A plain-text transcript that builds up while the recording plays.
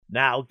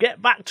Now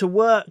get back to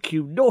work,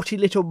 you naughty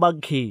little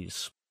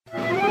monkeys.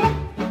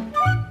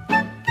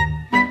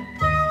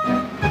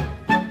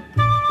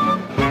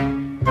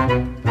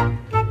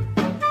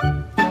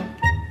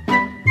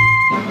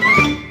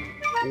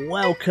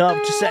 Welcome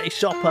to Seti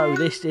Sopo.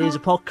 This is a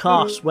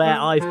podcast where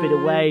I've been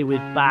away with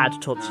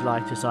bad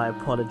tonsillitis, I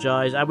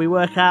apologise, and we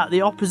work out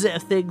the opposite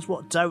of things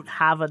what don't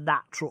have a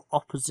natural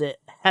opposite.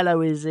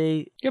 Hello,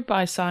 Izzy.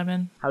 Goodbye,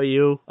 Simon. How are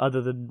you,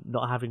 other than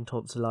not having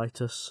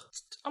tonsillitis?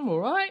 I'm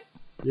alright.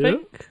 Yeah?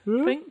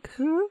 Think.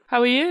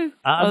 How are you?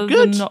 I'm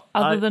good.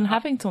 Other than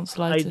having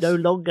tonsillitis. I no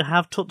longer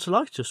have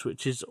tonsillitis,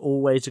 which is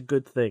always a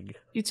good thing.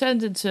 You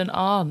turned into an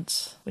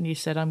aunt when you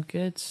said I'm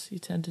good. You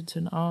turned into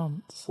an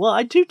aunt. Well,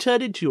 I do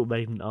turn into your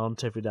maiden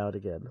aunt every now and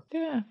again.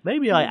 Yeah.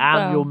 Maybe I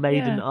am your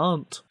maiden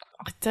aunt.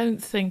 I don't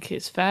think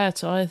it's fair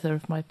to either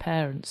of my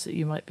parents that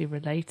you might be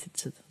related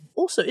to them.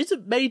 Also,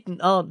 isn't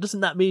maiden aunt, doesn't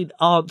that mean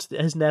aunt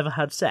that has never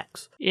had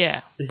sex?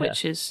 Yeah,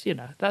 which is,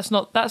 that's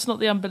not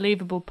the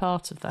unbelievable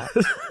part of that.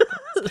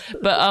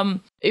 But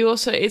it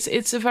also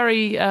it's a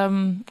very I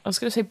was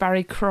going to say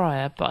Barry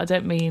Cryer, but I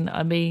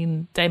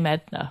mean Dame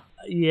Edna.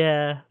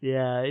 Yeah,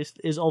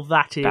 it's of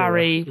that era.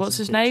 Barry, what's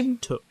his name?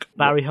 Took.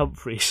 Barry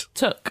Humphries.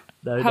 Took.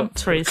 No,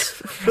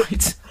 Humphries.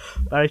 Right.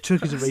 Barry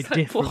Took is a very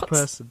different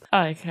person.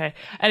 Oh, okay.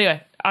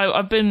 Anyway,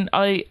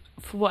 I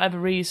for whatever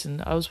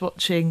reason I was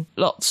watching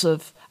lots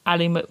of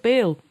Ally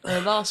McBeal.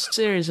 The last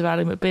series of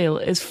Ally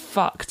McBeal is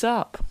fucked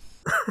up.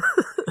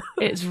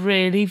 It's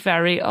really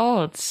very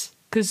odd.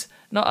 Because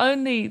not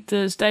only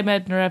does Dame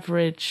Edna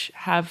Everage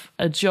have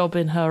a job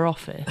in her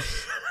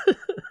office,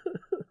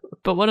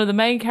 but one of the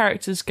main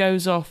characters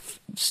goes off,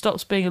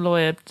 stops being a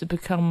lawyer to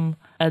become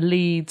a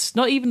lead,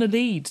 not even a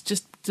lead,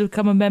 just to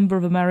become a member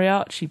of a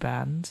mariachi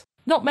band.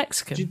 Not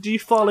Mexican. Do you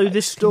follow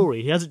this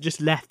story? He hasn't just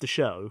left the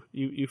show.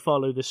 You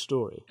follow this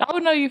story. Oh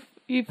no, you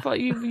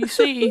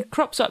see he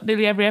crops up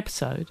nearly every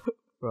episode.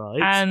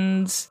 Right.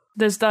 And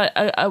there's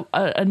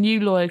a new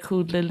lawyer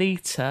called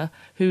Lolita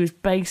who is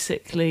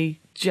basically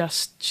she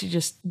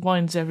just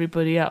winds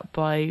everybody up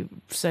by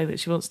saying that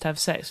she wants to have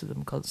sex with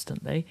them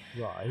constantly.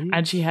 Right.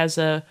 And she has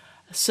a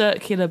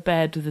circular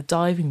bed with a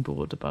diving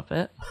board above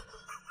it.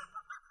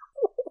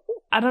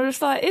 And I'm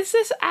just like, is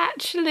this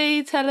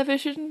actually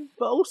television?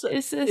 But also,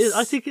 is this...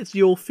 I think it's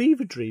your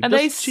fever dream. And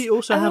doesn't she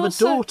also have a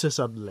daughter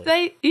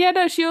suddenly?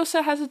 She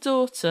also has a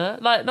daughter,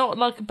 like not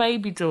like a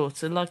baby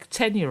daughter, like a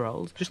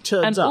 10-year-old. Just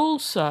turns up.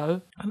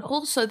 And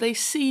also they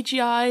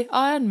CGI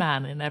Iron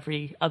Man in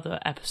every other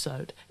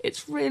episode.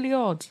 It's really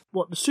odd.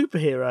 What, the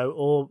superhero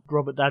or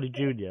Robert Downey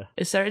Jr.?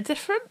 Is there a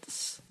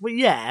difference? Well,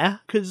 yeah,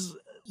 because...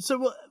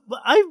 So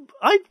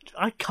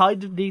I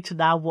kind of need to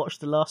now watch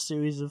the last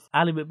series of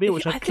Ally McBeal,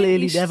 which I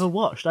clearly never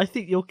watched. I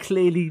think you're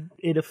clearly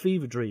in a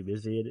fever dream,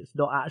 Izzy, and it's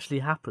not actually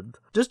happened.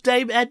 Does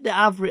Dame Edna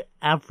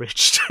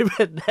Everage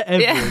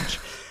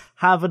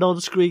have an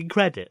on-screen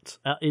credit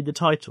in the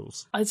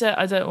titles? I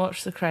don't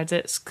watch the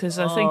credits because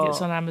I think it's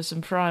on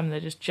Amazon Prime. They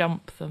just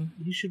jump them.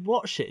 You should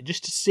watch it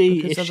just to see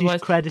if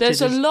she's credited as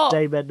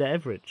Dame Edna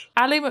Everage.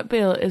 Ally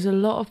McBeal is a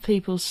lot of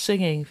people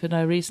singing for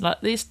no reason.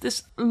 Like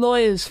this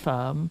lawyer's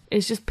firm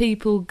is just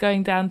people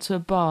going down to a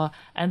bar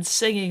and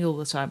singing all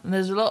the time. And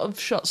there's a lot of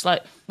shots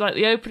like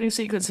the opening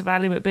sequence of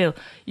Ally McBeal.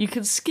 You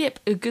can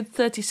skip a good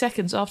 30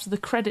 seconds after the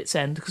credits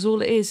end because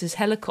all it is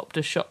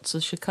helicopter shots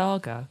of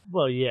Chicago.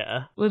 Well,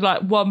 yeah. With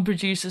like one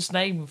producer's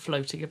name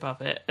floating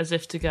above it as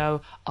if to go,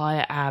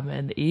 I am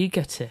an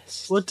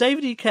egotist. Well,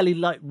 David E. Kelly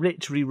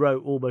literally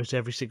wrote almost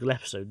every single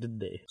episode,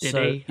 didn't he? Did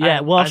he?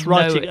 Yeah, whilst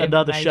writing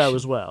another show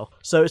as well.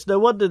 So it's no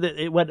wonder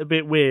that it went a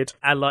bit weird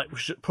and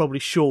probably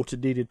short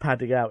and needed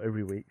padding out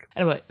every week.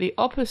 Anyway, the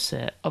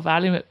opposite of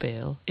Ally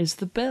McBeal is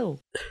the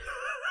Bill.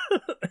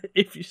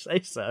 If you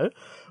say so.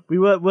 We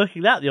weren't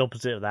working out the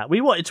opposite of that.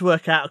 We wanted to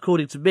work out,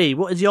 according to me,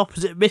 what is the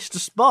opposite of Mr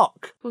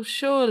Spock? Well,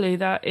 surely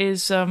that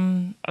is,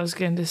 I was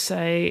going to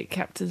say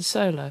Captain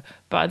Solo,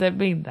 but I don't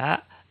mean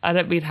that. I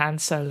don't mean Han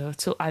Solo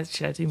at all.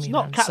 Actually, I do mean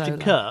Han Solo. It's not Captain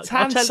Kirk. It's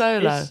Han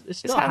Solo.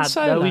 It's not Han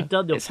Solo. No, we've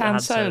done the opposite of Han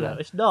Solo.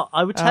 It's not.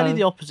 I would tell you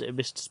the opposite of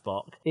Mr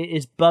Spock. It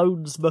is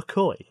Bones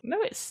McCoy. No,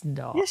 it's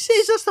not. Yes, it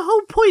is. That's the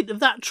whole point of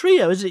that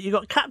trio, isn't it? You've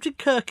got Captain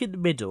Kirk in the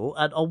middle,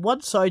 and on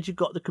one side you've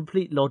got the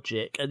complete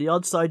logic, and the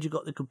other side you've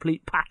got the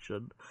complete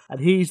passion. And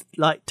he's,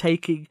 like,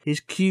 taking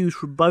his cues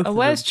from both of them.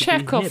 Where's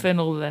Chekhov in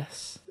all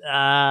this?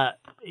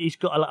 He's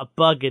got a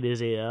bug in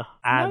his ear,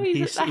 and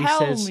he's at the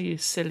helm, you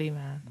silly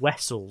man.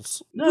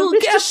 Wessels. No,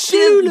 Mr.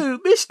 Sulu.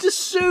 Mr.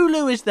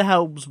 Sulu is the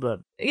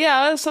helmsman.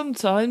 Yeah,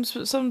 sometimes,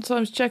 but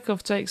sometimes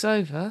Chekhov takes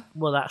over.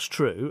 Well, that's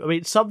true. I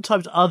mean,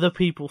 sometimes other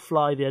people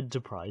fly the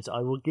Enterprise.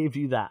 I will give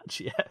you that.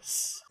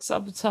 Yes.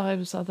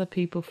 Sometimes other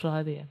people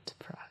fly the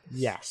Enterprise.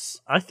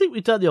 Yes, I think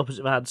we've done the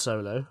opposite of Han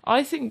Solo.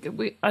 I think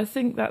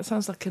that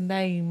sounds like a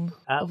name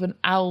of an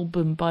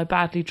album by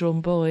Badly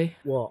Drawn Boy.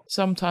 What?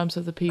 Sometimes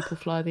other people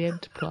fly the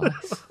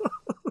Enterprise.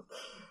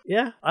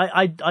 Yeah,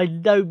 I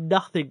know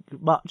nothing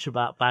much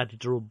about Badly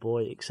Drawn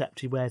Boy except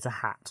he wears a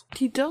hat.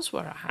 He does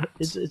wear a hat.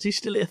 Is he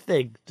still a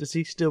thing? Does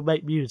he still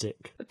make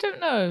music? I don't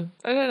know.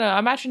 I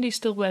imagine he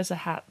still wears a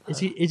hat, though. Is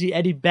he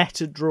any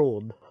better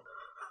drawn?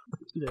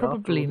 You know,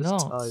 Probably after all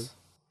this not.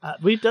 time.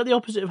 We've done the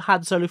opposite of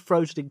Han Solo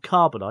frozen in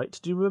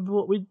carbonite. Do you remember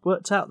what we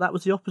worked out that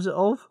was the opposite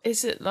of?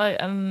 Is it like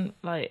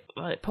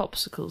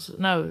popsicles?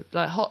 No,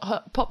 like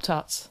hot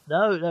Pop-Tarts.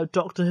 No,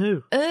 Doctor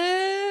Who.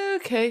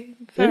 Okay,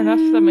 fair enough.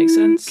 That makes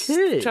sense.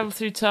 Okay. Travel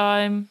through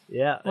time.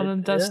 Yeah. One of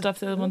them does stuff,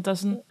 the other one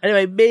doesn't.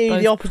 Anyway, me,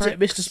 Both the opposite of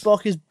pricks. Mr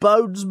Spock, is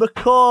Bones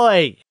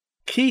McCoy.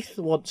 Keith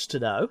wants to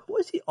know,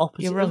 what is the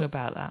opposite You're wrong of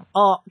about that.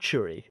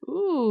 archery?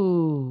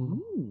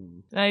 Ooh.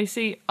 Now, you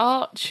see,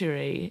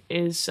 archery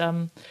is,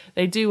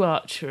 they do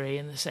archery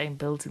in the same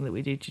building that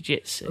we do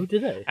jiu-jitsu. Oh, do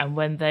they? And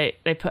when they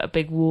put a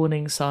big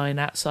warning sign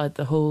outside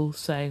the hall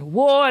saying,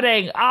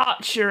 "Warning,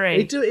 archery!"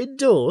 They do it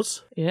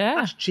indoors? Yeah.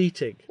 That's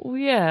cheating. Well,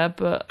 yeah,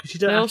 but 'Cause you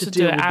don't they have also to do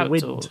deal it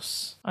with the wind.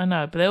 outdoors. I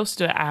know, but they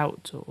also do it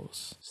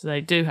outdoors. So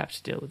they do have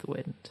to deal with the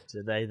wind.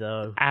 Do they,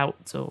 though?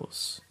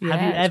 Outdoors. Have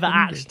Yeah, you it's ever windy.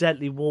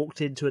 accidentally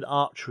walked into an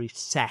archery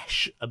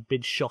sesh and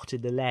been shot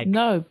in the leg?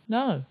 No.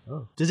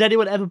 Oh. Does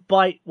anyone ever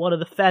bite one of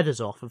the feathers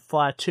off and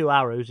fire 2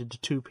 arrows into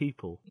 2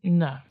 people?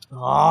 No.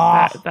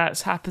 Oh, That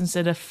happens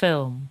in a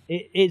film.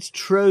 it's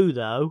true,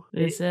 though.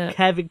 Is it?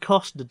 Kevin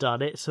Costner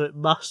done it, so it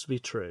must be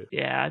true.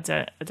 Yeah, I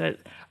don't.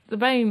 The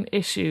main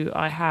issue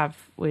I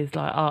have with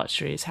like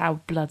archery is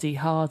how bloody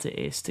hard it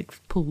is to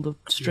pull the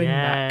string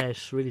back. Yeah,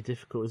 it's really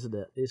difficult, isn't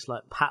it? It's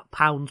like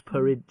pounds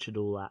per inch and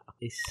all that.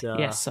 It's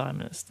Yes,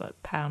 Simon, it's like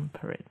pound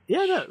per inch.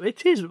 Yeah, no,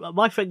 it is.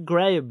 My friend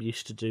Graham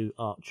used to do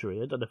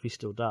archery. I don't know if he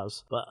still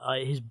does, but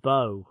his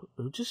bow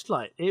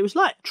it was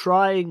like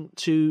trying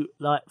to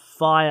like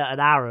fire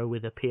an arrow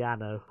with a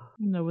piano.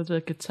 No, with a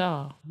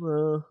guitar.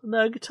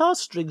 No, guitar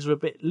strings are a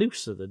bit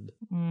looser than.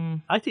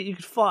 I think you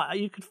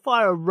could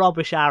fire a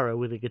rubbish arrow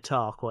with a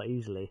guitar quite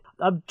easily.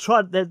 I'm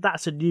trying.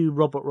 That's a new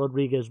Robert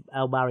Rodriguez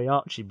El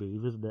Mariachi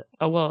move, isn't it?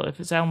 Oh well, if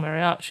it's El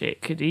Mariachi,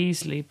 it could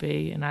easily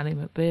be an Ally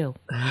McBeal.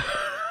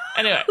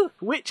 Anyway,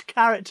 Which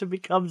character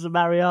becomes a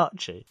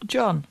mariachi?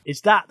 John,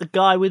 Is that the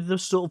guy with the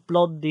sort of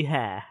blondie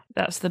hair?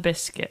 that's the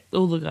biscuit.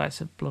 All the guys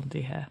have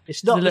blondie hair.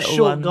 It's not the little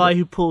short one guy that-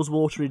 who pulls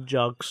water in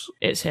jugs.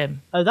 It's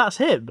him. Oh, that's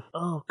him.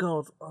 Oh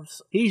God,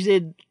 he's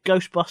in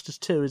Ghostbusters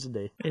 2, isn't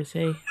he? Is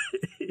he?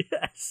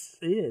 Yes,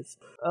 he is.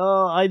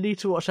 Oh, I need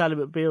to watch Ally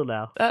McBeal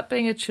now. That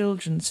being a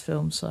children's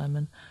film,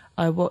 Simon,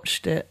 I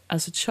watched it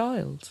as a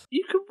child.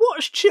 You can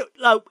watch.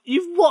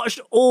 You've watched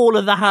all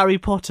of the Harry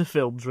Potter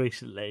films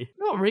recently.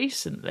 Not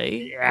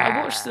recently. Yeah.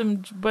 I watched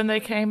them when they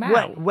came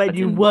out. When I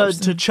you didn't watch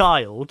weren't them- a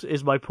child,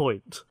 is my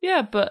point.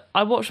 Yeah, but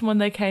I watched them when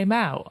they came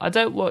out. I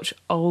don't watch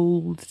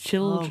old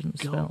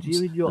children's Oh God,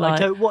 films. I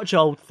don't watch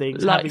old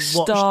things. like having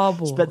Star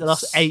Wars. Spent the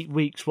last 8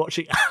 weeks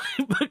watching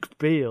Ally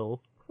McBeal.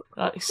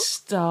 Like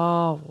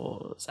Star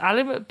Wars.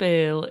 Ally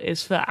McBeal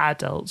is for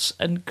adults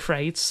and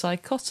Craig's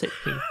psychotic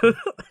people.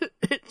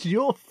 It's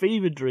your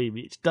fever dream.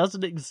 It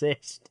doesn't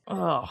exist.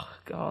 Oh,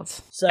 God.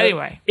 So,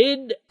 anyway.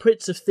 in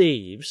Prince of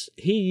Thieves,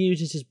 he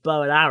uses his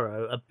bow and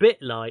arrow a bit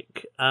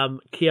like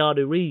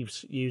Keanu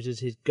Reeves uses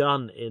his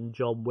gun in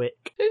John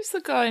Wick. Who's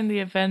the guy in the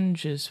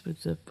Avengers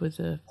with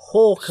the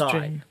Hawkeye.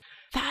 string?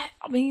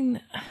 I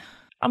mean,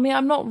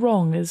 I'm not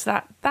wrong.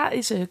 That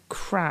is a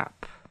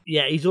crap.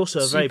 Yeah, he's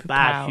also a very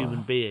bad Superpower.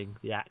 human being,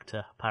 the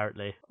actor,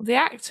 apparently. The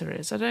actor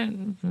is. I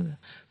don't.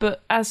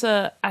 But as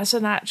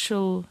an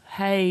actual,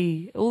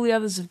 hey, all the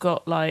others have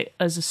got like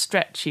as a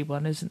stretchy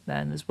one, isn't there?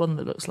 And there's one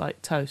that looks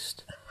like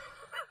toast.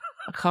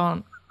 I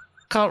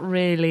can't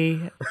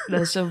really.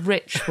 There's a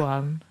rich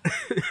one.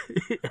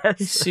 Yes,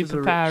 His there's a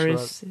superpower rich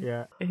is one,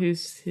 yeah.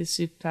 his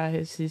superpower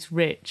is he's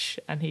rich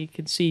and he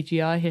can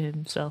CGI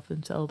himself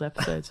into old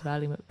episodes of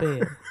Ally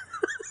McBeal.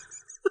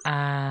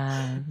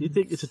 And You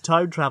think it's a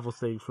time travel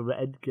thing from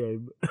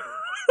Endgame?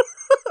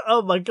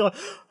 Oh my God.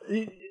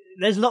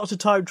 There's lots of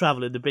time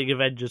travel in the big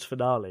Avengers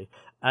finale.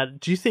 And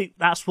do you think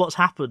that's what's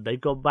happened? They've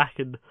gone back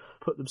and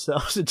put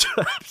themselves into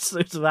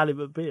episodes of Ally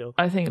McBeal.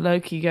 I think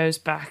Loki goes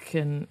back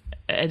and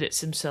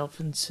edits himself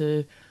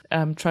into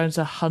trying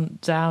to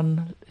hunt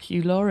down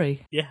Hugh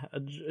Laurie. Yeah,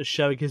 and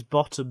showing his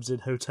bottoms in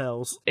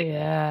hotels.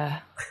 Yeah.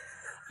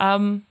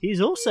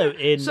 He's also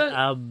in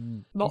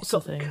lots he's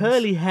of got things.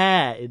 curly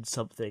hair in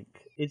something.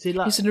 Is he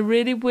like He's in a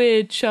really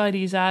weird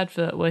Chinese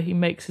advert where he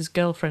makes his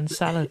girlfriend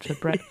salad for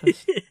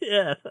breakfast.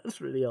 Yeah, that's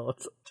really odd.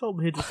 Tom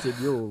Hiddleston,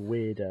 you're a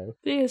weirdo.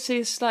 Yes,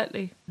 he's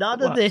slightly. None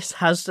What? of this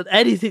has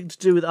anything to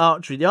do with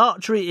archery. The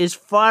archery is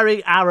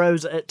firing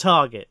arrows at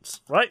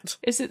targets, right?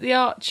 Is it the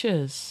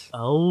Archers?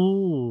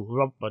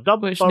 Oh,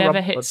 Which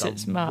never hits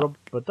its mark.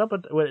 Well,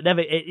 it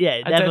never.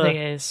 I don't think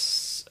it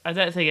is. I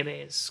don't think it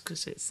is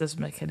because it doesn't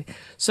make any.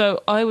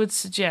 So I would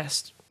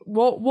suggest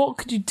what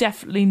could you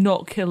definitely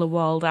not kill a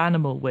wild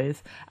animal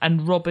with,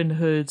 and Robin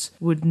Hood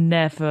would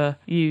never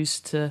use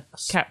to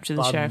capture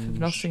the Sheriff of Sponge.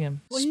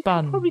 Nottingham. Well, you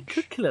Sponge. probably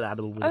could kill an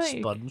animal with I a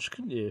think- sponge,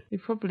 couldn't you? You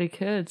probably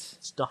could.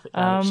 Stuff it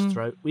down its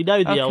throat. We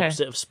know the okay.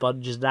 opposite of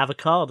sponge is an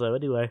avocado,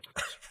 anyway.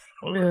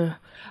 Yeah.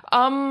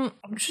 I'm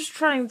just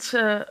trying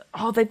to.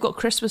 Oh, they've got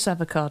Christmas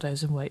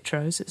avocados in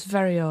Waitrose. It's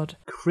very odd.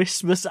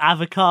 Christmas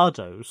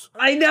avocados?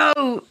 I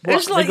know.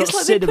 It's like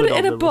they put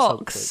it in a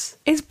box.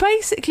 It's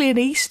basically an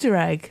Easter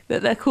egg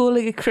that they're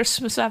calling a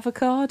Christmas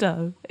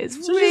avocado. It's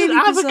really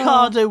it's an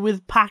bizarre. avocado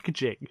with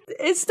packaging.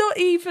 It's not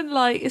even.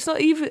 I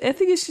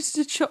think it's just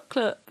a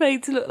chocolate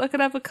made to look like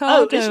an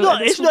avocado. Oh,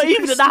 it's not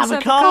even an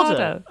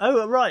avocado.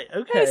 Oh, right,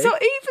 okay. It's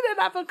not even an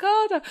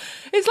avocado.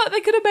 It's like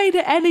they could have made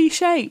it any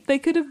shape. They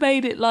could have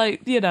made it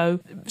like,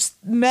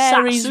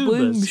 Mary's Satsumas.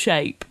 womb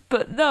shape.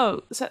 But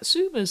no,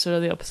 Satsumas are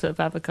the opposite of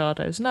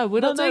avocados. No,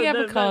 we're not doing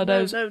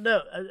avocados.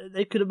 No.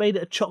 They could have made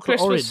it a chocolate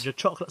orange, a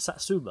chocolate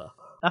Satsuma.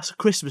 That's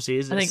Christmassy,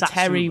 isn't it? I think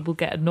Terry will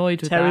get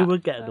annoyed with that. Terry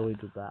would get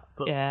annoyed with that.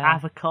 But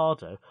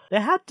avocado. They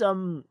had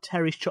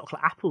Terry's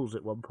chocolate apples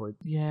at one point.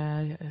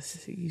 Yeah,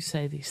 you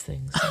say these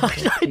things.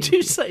 I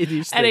do say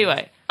these things.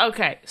 Anyway,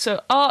 okay,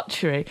 so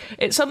archery.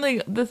 It's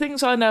something, the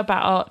things I know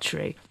about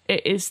archery,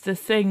 it is the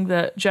thing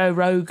that Joe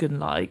Rogan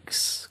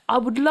likes. I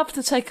would love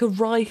to take a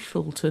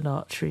rifle to an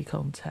archery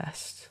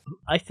contest.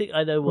 I think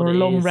I know what it is. Or a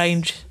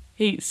long-range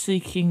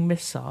heat-seeking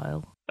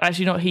missile.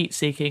 Actually, not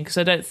heat-seeking, because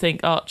I don't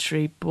think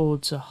archery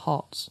boards are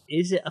hot.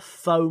 Is it a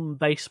foam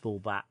baseball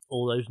bat?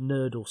 Or those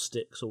nurdle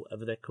sticks, or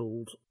whatever they're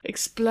called?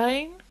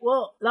 Explain?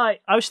 Well, I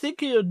was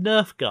thinking of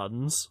Nerf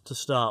guns to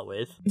start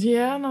with.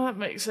 Yeah, no, that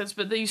makes sense.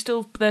 But they're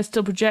still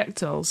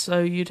projectiles, so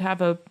you'd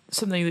have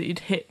something that you'd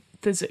hit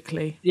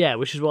physically. Yeah,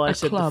 which is why I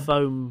said club.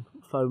 The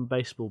foam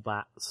baseball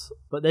bats.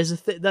 But there's a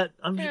thing that...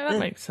 that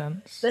makes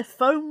sense. They're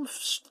foam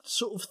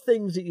sort of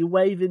things that you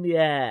wave in the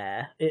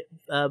air at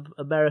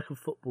American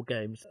football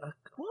games.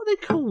 What are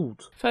they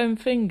called? Foam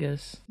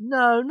fingers?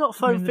 No, not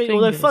foam fingers.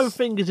 Although foam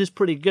fingers is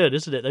pretty good,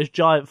 isn't it? Those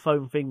giant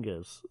foam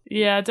fingers.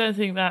 Yeah, I don't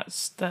think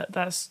that's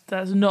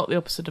not the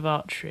opposite of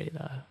archery,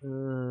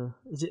 though.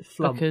 Is it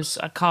flumps? Because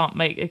I can't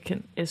make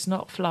it. It's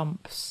not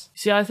flumps.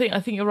 See, I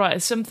think you're right.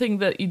 It's something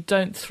that you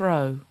don't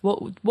throw.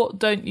 What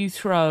don't you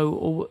throw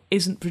or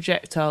isn't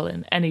projectile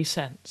in any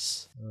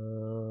sense?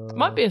 It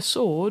might be a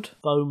sword.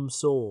 Foam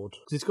sword.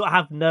 It's got to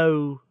have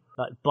no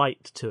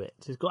bite to it.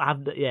 It's got to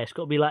have it's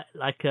got to be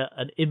like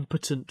an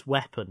impotent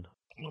weapon.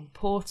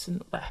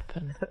 Important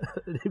weapon.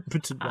 An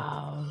impotent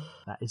weapon.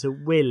 That is a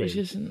willy. Which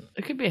isn't.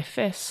 It could be a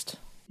fist.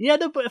 Yeah,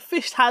 no, but a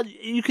fist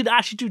you could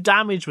actually do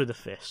damage with a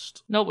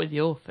fist. Not with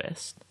your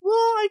fist. Well,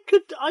 I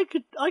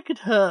could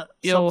hurt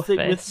your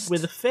something fist.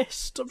 with a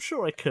fist. I'm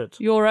sure I could.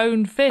 Your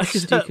own fist.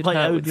 You could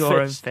hurt with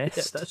your own fist.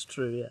 Yeah, that's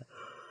true. Yeah.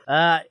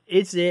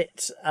 Is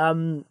it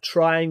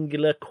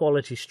triangular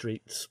quality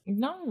streets?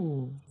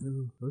 No.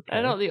 Okay.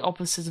 They're not the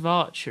opposite of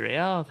archery,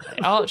 are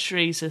they?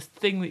 Archery's a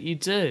thing that you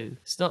do.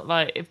 It's not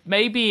like... If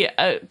maybe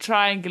a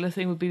triangular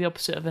thing would be the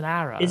opposite of an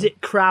arrow. Is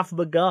it Krav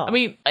Maga? I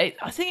mean, I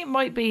think it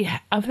might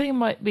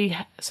be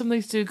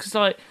something to do...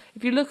 Because,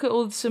 if you look at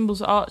all the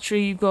symbols of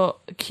archery, you've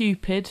got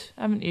Cupid,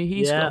 haven't you?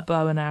 He's got a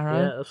bow and arrow.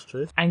 Yeah, that's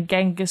true. And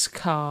Genghis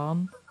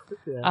Khan.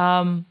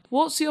 Yeah.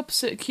 What's the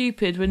opposite of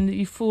Cupid when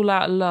you fall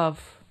out of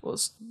love?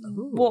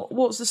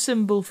 What's the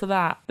symbol for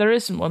that? There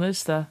isn't one,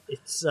 is there?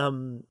 It's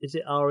is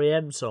it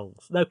REM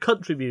songs? No,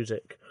 country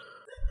music.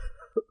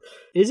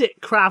 Is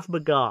it Krav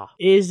Maga?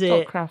 Is it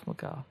not Krav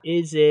Maga?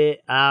 Is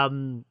it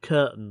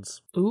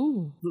curtains?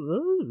 Ooh.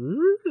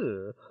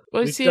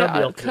 Well, We've see, done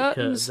the opposite of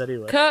curtains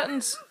anyway.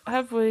 Curtains,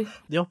 have we?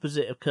 The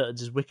opposite of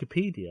curtains is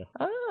Wikipedia.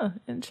 Ah,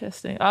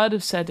 interesting. I'd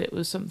have said it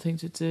was something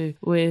to do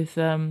with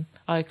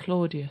I,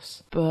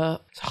 Claudius.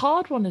 But it's a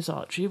hard one is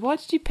archery. Why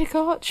did you pick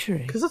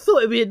archery? Because I thought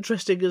it'd be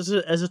interesting as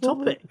a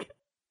topic.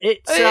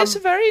 It's a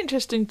very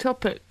interesting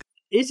topic.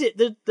 Is it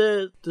the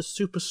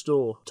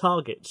superstore,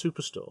 Target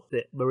superstore,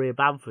 that Maria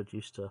Bamford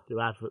used to do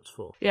adverts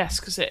for?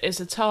 Yes, because it is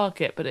a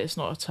Target, but it's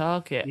not a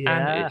Target.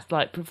 Yeah.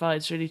 And it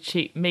provides really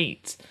cheap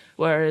meat,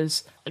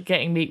 whereas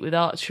getting meat with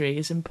archery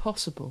is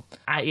impossible.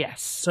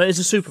 Yes. So it's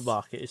a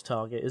supermarket, is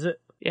Target, is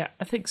it? Yeah,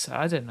 I think so.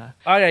 I don't know.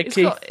 Okay,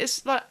 Keith.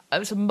 It's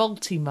a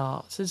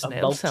multi-mart, isn't it?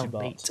 It'll sell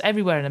meat.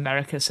 Everywhere in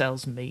America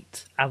sells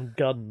meat. And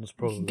guns,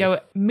 probably. You can go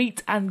at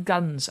meat and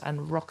guns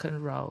and rock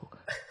and roll.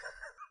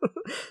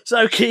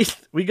 So,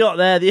 Keith, we got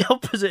there. The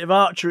opposite of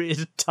archery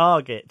is a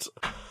target.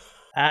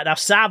 Now,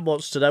 Sam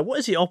wants to know, what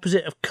is the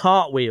opposite of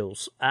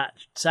cartwheels?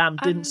 Sam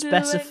didn't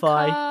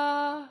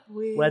specify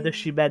whether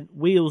she meant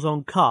wheels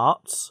on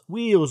carts.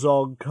 Wheels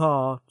on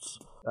carts.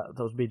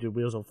 That was me doing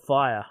wheels on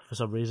fire for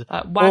some reason.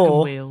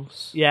 Wagon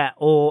wheels. Yeah,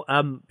 or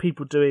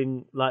people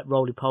doing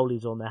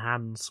roly-polies on their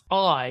hands.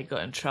 I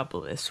got in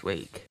trouble this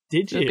week.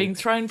 Did you? They're being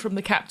thrown from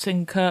the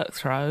Captain Kirk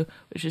throw,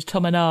 which is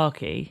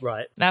Tominaki.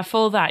 Right. Now,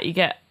 for that, you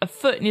get a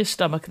foot in your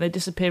stomach and they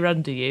disappear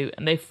under you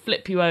and they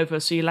flip you over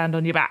so you land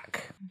on your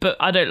back. But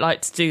I don't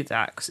like to do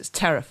that because it's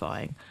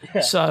terrifying.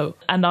 Yeah.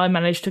 And I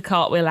managed to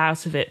cartwheel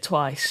out of it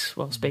twice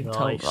whilst being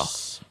told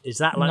off. Is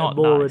that a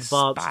more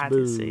advanced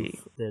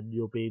move than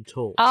you're being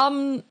taught?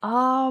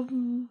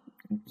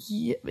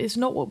 Yeah, it's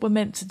not what we're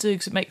meant to do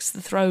because it makes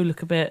the throw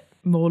look a bit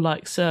more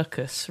like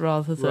circus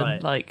rather than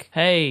Right. like,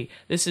 hey,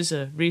 this is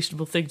a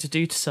reasonable thing to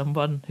do to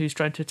someone who's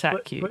trying to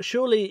attack you. But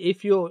surely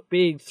if you're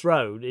being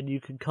thrown and you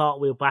can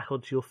cartwheel back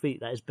onto your feet,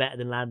 that is better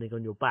than landing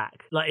on your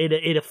back. Like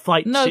in a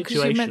fight No, situation.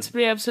 because you're meant to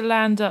be able to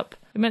land up.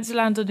 You're meant to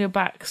land on your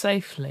back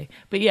safely.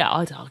 But yeah,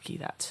 I'd argue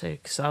that too,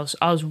 because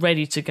I was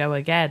ready to go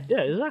again.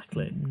 Yeah,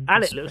 exactly.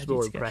 And it looks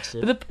more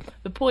impressive. But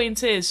the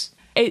point is,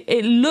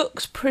 it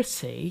looks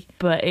pretty,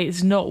 but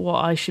it's not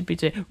what I should be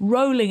doing.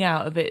 Rolling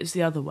out of it is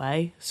the other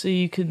way. So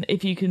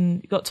if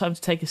you've got time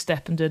to take a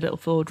step and do a little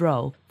forward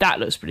roll, that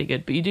looks pretty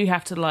good. But you do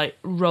have to like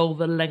roll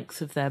the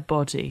length of their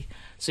body.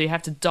 So you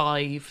have to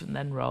dive and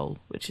then roll,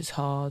 which is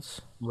hard.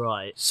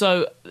 Right.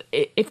 So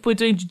if we're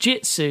doing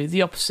jiu-jitsu,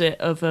 the opposite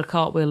of a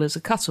cartwheel is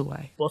a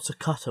cutaway. What's a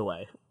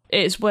cutaway?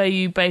 It's where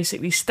you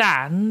basically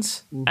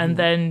stand and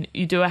then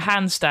you do a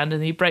handstand and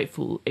then you break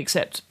fall,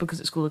 except because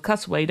it's called a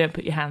cutaway, you don't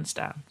put your hands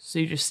down. So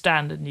you just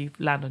stand and you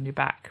land on your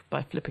back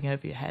by flipping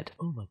over your head.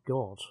 Oh my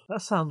god.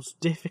 That sounds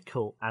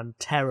difficult and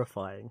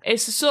terrifying.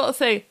 It's the sort of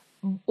thing.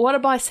 One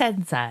of my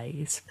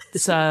senseis,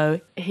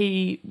 so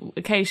he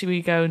occasionally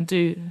we go and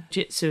do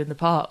jiu-jitsu in the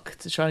park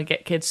to try and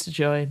get kids to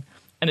join.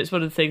 And it's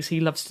one of the things he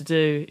loves to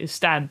do is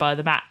stand by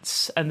the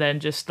mats and then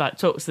just like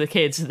talk to the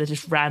kids and they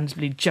just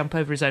randomly jump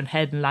over his own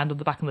head and land on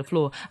the back of the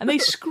floor. And they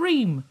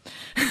scream.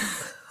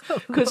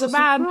 Because a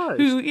man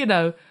who,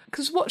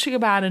 because watching a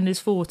man in his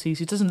 40s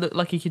who doesn't look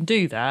like he can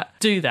do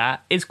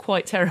that is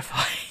quite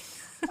terrifying.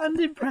 And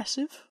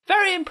impressive.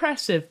 Very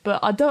impressive,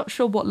 but I'm not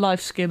sure what life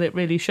skill it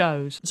really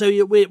shows. So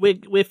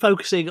we're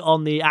focusing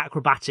on the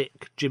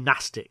acrobatic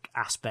gymnastic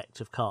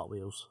aspect of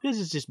cartwheels. This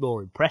is just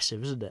more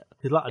impressive, isn't it?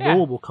 Because like a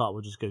normal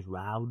cartwheel just goes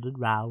round and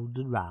round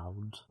and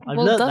round. I've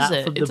learnt does that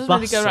it? from It the doesn't bus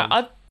really go song.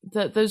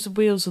 around. Those are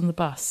wheels on the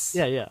bus.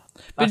 Yeah.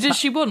 But did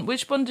she want?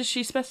 Which one does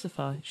she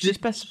specify? She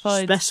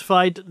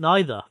specified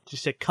neither. She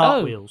said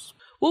cartwheels.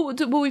 Well,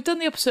 we've done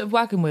the opposite of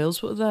wagon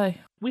wheels. What are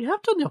they? We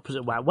have done the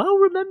opposite way. Well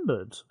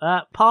remembered.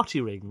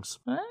 Party rings.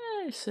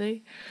 I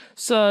see.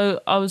 So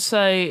I would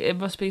say it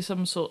must be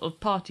some sort of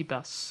party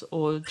bus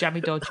or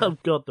jammy dodger. Oh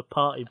god, the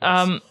party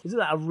bus. Isn't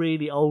that a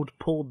really old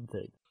porn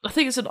thing? I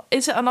think is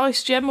it an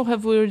ice gem, or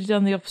have we already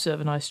done the opposite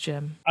of an ice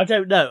gem? I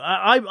don't know.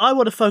 I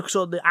want to focus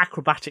on the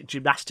acrobatic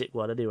gymnastic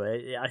one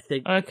anyway. I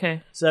think.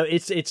 Okay. So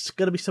it's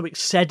going to be something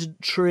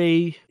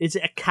sedentary. Is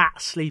it a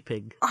cat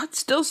sleeping? I'd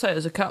still say it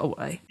was a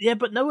cutaway. Yeah,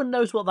 but no one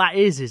knows what that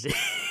is it?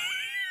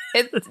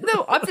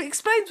 No, I've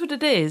explained what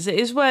it is. It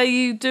is where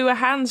you do a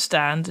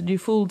handstand and you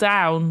fall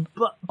down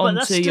but onto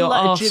that's still your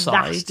like arse a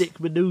gymnastic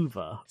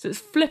manoeuvre. So it's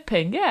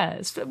flipping,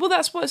 yeah.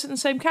 That's what's in the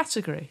same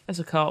category as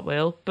a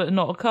cartwheel, but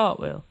not a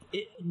cartwheel.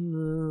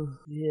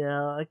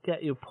 Yeah, I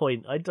get your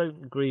point. I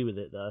don't agree with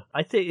it though.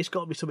 I think it's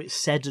got to be something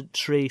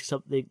sedentary,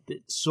 something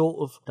that sort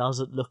of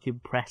doesn't look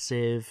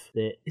impressive.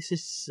 That it's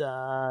just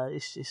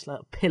like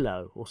a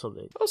pillow or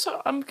something.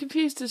 Also, I'm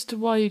confused as to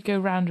why you'd go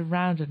round and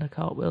round in a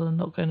cartwheel and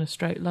not go in a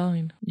straight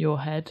line.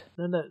 Your head.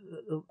 No.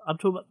 I'm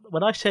talking about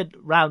when I said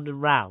round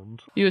and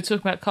round. You were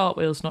talking about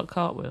cartwheels, not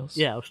cartwheels.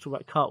 Yeah, I was talking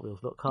about cartwheels,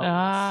 not cartwheels.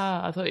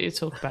 Ah, I thought you were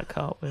talking about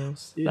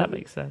cartwheels. That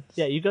makes sense.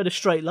 Yeah, you go in a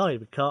straight line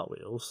with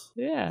cartwheels.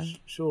 Yeah.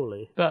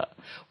 Surely. But,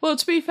 well,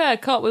 to be fair,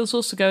 cartwheels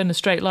also go in a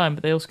straight line,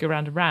 but they also go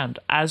round and round,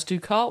 as do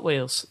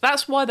cartwheels.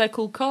 That's why they're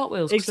called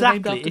cartwheels.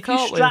 Exactly. If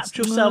you strapped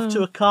yourself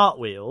to a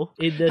cartwheel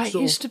in the that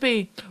used to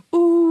be,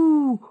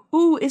 ooh,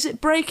 is it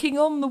breaking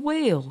on the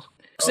wheel?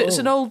 Because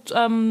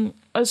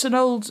it's an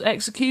old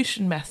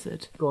execution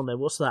method. Go on then,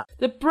 what's that?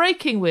 The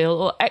breaking wheel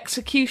or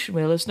execution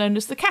wheel is known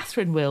as the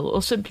Catherine wheel,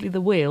 or simply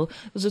the wheel,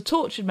 was a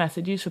torture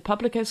method used for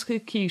public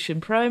execution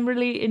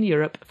primarily in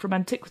Europe from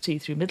antiquity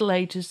through Middle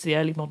Ages to the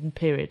early modern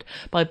period,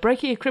 by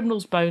breaking a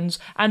criminal's bones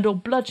and or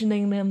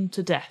bludgeoning them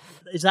to death.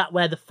 Is that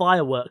where the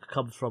firework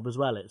comes from as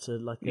well?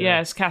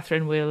 Yes,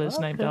 Catherine wheel is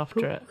named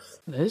after it.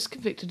 Those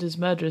convicted as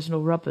murderers and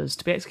or robbers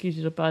to be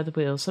executed by the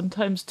wheel,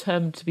 sometimes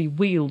termed to be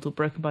wheeled or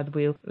broken by the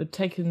wheel, were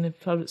taken in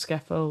public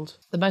scaffold.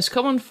 The most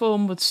common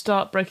form would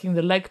start breaking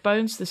the leg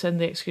bones. This end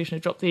the executioner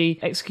dropped the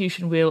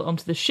execution wheel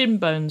onto the shin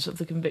bones of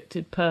the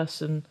convicted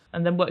person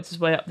and then worked his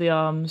way up the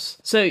arms.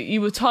 So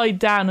you were tied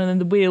down and then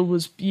the wheel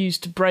was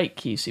used to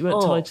break you, so you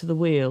weren't tied to the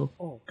wheel.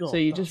 Oh, God, so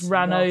you just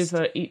ran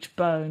over each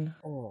bone.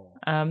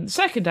 The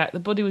second act, the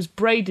body was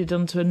braided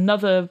onto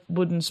another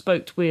wooden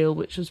spoked wheel,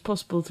 which was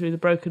possible through the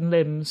broken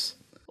limbs,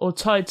 or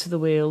tied to the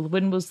wheel. The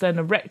wind was then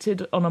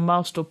erected on a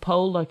mast or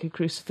pole like a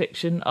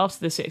crucifixion.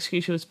 After this, the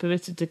executioner was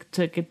permitted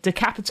to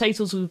decapitate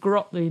or to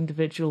garrote the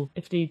individual,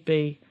 if need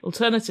be.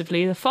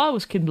 Alternatively, the fire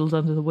was kindled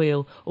under the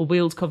wheel, or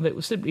wheeled convict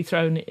was simply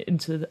thrown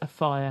into a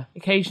fire.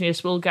 Occasionally, a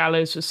small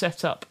gallows was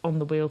set up on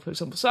the wheel, for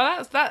example.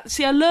 So that's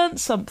See, I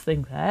learnt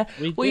something there.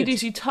 What you do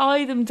is you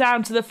tie them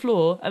down to the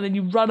floor, and then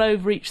you run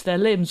over each of their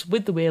limbs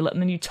with the wheel, and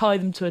then you tie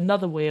them to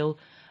another wheel,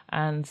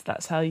 and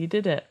that's how you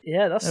did it.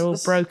 Yeah, they're all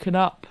broken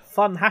up.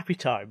 Fun, happy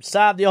times.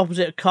 Sam, the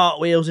opposite of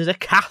cartwheels is a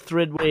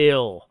Catherine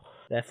wheel.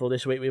 Therefore,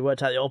 this week we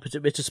worked out the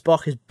opposite Mr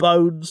Spock is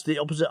Bones, the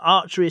opposite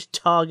Archery is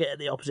Target,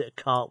 and the opposite of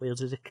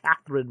Cartwheels is a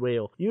Catherine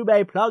wheel. You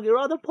may plug your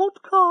other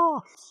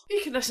podcasts. You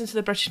can listen to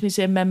the British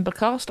Museum member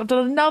cast. I've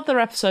done another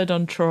episode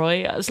on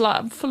Troy.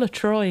 I'm full of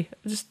Troy.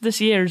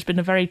 This year has been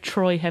a very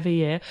Troy-heavy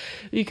year.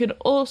 You can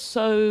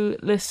also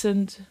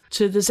listen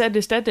to the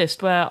Zendist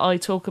Deadist, where I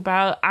talk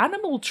about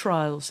animal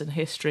trials in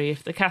history,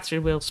 if the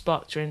Catherine wheel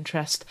sparked your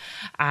interest.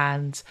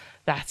 And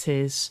that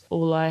is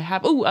all I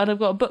have. Oh, and I've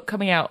got a book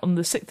coming out on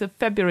the 6th of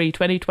February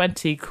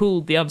 2020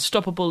 called The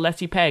Unstoppable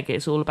Letty Peg.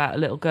 It's all about a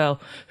little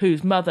girl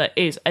whose mother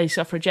is a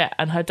suffragette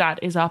and her dad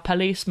is our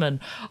policeman.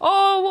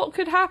 Oh, what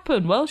could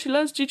happen? Well, she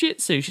learns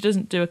jiu-jitsu. She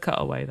doesn't do a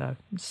cutaway, though.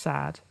 It's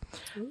sad.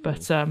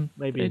 But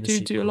maybe they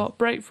do a lot of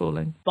break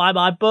falling. Buy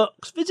my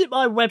books. Visit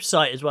my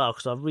website as well,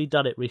 because I've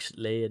redone it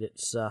recently, and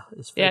it's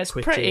very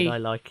pretty, pretty. and I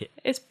like it.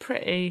 It's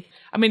pretty.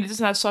 I mean, it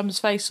doesn't have Simon's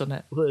face on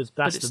it. Well,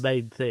 that's the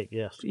main thing,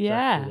 yes. Exactly.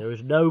 Yeah. There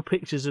is no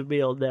pictures of me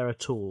on there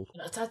at all.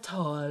 Not at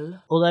all.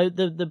 Although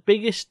the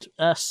biggest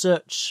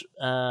search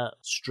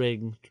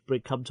string to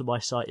come to my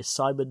site is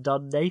Simon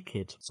Dunn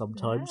naked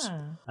sometimes.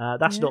 Yeah.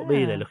 That's not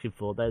me they're looking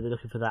for. They're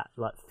looking for that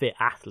fit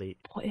athlete.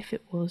 What if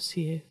it was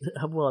you?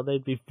 Well,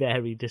 they'd be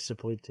very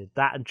disappointed.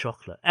 That and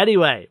chocolate.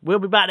 Anyway, we'll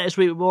be back next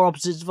week with more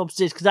Opposites of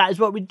Opposites, because that is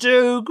what we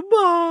do.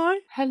 Goodbye.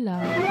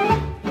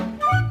 Hello.